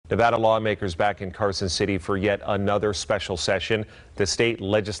Nevada lawmakers back in Carson City for yet another special session. The state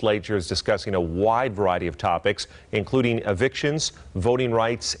legislature is discussing a wide variety of topics, including evictions, voting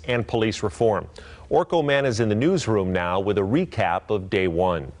rights, and police reform. Orko Man is in the newsroom now with a recap of day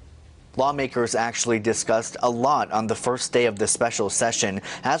one. Lawmakers actually discussed a lot on the first day of the special session.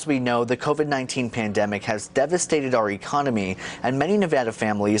 As we know, the COVID-19 pandemic has devastated our economy, and many Nevada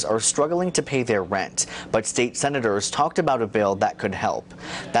families are struggling to pay their rent. But state senators talked about a bill that could help.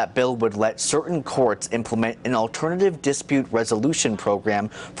 That bill would let certain courts implement an alternative dispute resolution program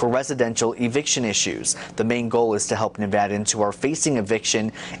for residential eviction issues. The main goal is to help Nevadans who are facing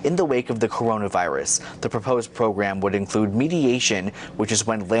eviction in the wake of the coronavirus. The proposed program would include mediation, which is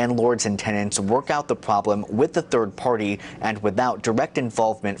when landlords and tenants work out the problem with the third party and without direct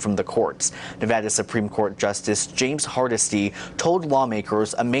involvement from the courts. Nevada Supreme Court Justice James Hardesty told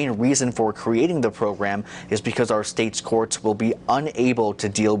lawmakers a main reason for creating the program is because our state's courts will be unable to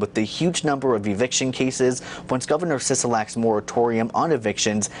deal with the huge number of eviction cases once Governor Sisolak's moratorium on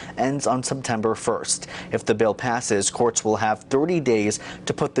evictions ends on September 1st. If the bill passes, courts will have 30 days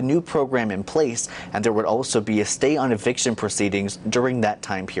to put the new program in place, and there would also be a stay on eviction proceedings during that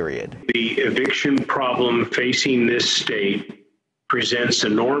time period. The eviction problem facing this state presents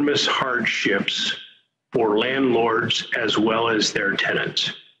enormous hardships for landlords as well as their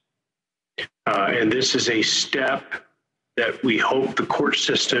tenants. And this is a step that we hope the court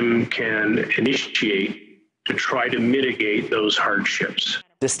system can initiate to try to mitigate those hardships.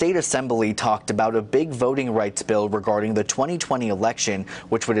 The state assembly talked about a big voting rights bill regarding the 2020 election,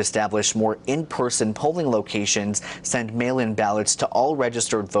 which would establish more in-person polling locations, send mail-in ballots to all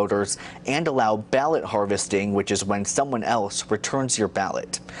registered voters, and allow ballot harvesting, which is when someone else returns your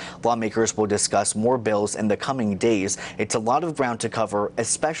ballot. Lawmakers will discuss more bills in the coming days. It's a lot of ground to cover,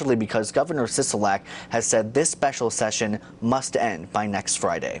 especially because Governor Sisolak has said this special session must end by next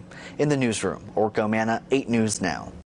Friday. In the newsroom, Orko Manna, 8 News Now.